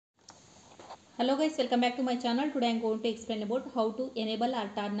Hello guys, welcome back to my channel. Today I am going to explain about how to enable or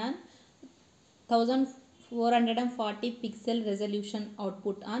turn on 1440 pixel resolution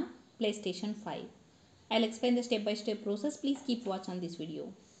output on PlayStation 5. I'll explain the step by step process. Please keep watch on this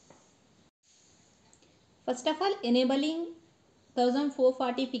video. First of all, enabling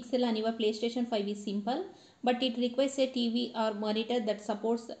 1440 pixel on your PlayStation 5 is simple, but it requires a TV or monitor that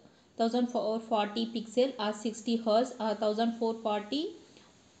supports 1440 pixel or 60 Hz or 1440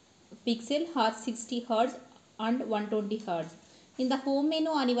 pixel or 60 Hz and 120 Hz. In the home menu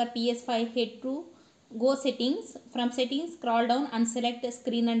on your PS5, head to go settings. From settings, scroll down and select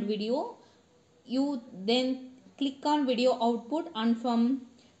screen and video. You then click on video output and from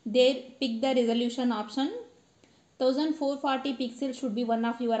there pick the resolution option. 1440 pixel should be one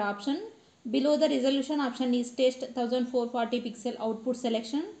of your option. Below the resolution option is test 1440 pixel output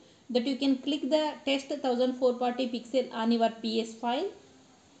selection, that you can click the test 1440 pixel on your PS5.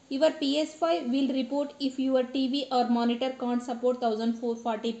 Your PS5 will report if your TV or monitor can't support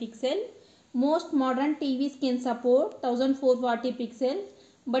 1440 pixel. Most modern TVs can support 1440 pixel,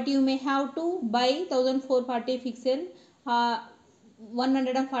 but you may have to buy 1440 pixel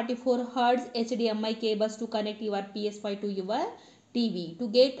 144 Hz HDMI cables to connect your PS5 to your TV to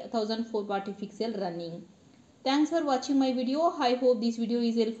get 1440 pixel running. Thanks for watching my video. I hope this video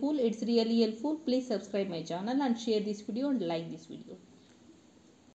is helpful. It's really helpful. Please subscribe my channel and share this video and like this video.